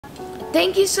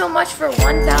Thank you so much for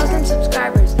 1,000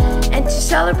 subscribers. And to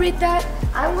celebrate that,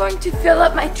 I'm going to fill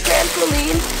up my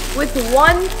trampoline with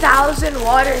 1,000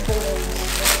 water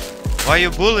balloons. Why you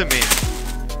bully me?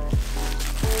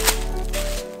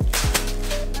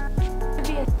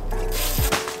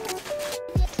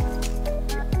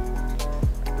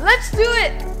 Let's do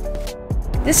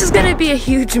it! This is gonna be a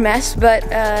huge mess, but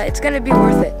it's gonna be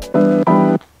worth it.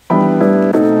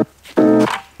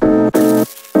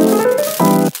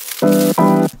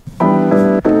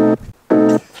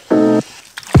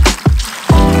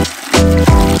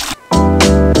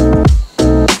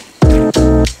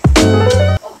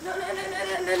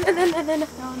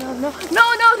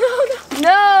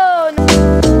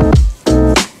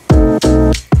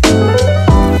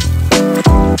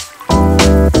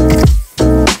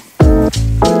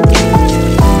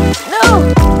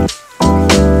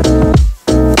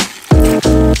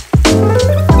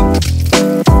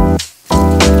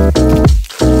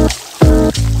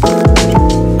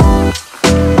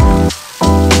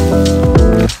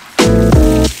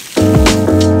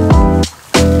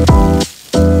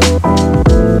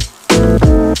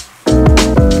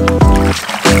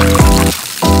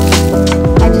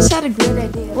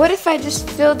 What if I just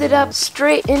filled it up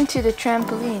straight into the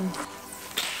trampoline?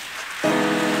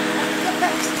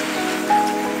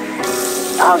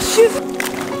 Oh shoot!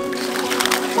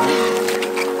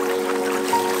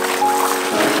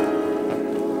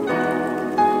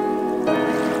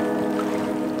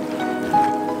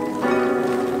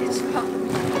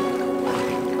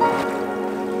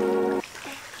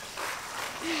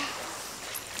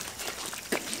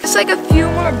 Just like a few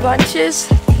more bunches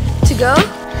to go.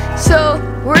 So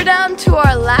we're down to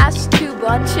our last 2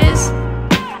 bunches.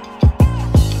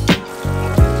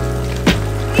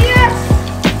 Yes!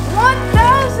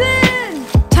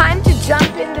 1,000! Time to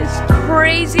jump in this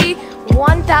crazy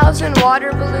 1,000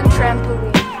 water balloon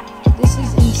trampoline. This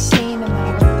is insane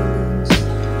amount of balloons.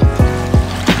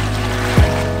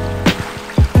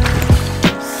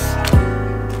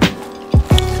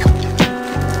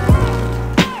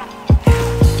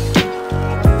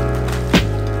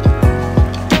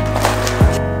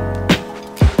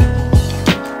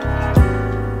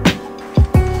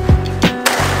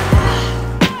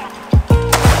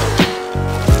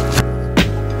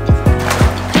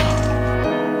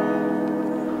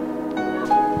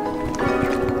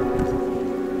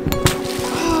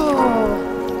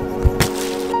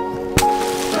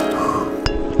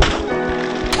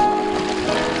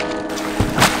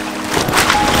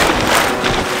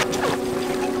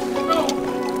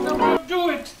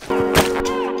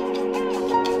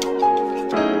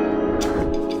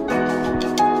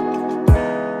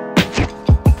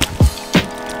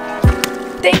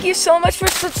 Thank you so much for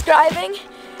subscribing.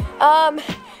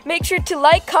 Make sure to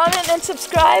like, comment, and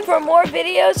subscribe for more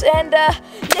videos. And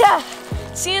yeah,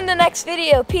 see you in the next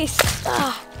video. Peace.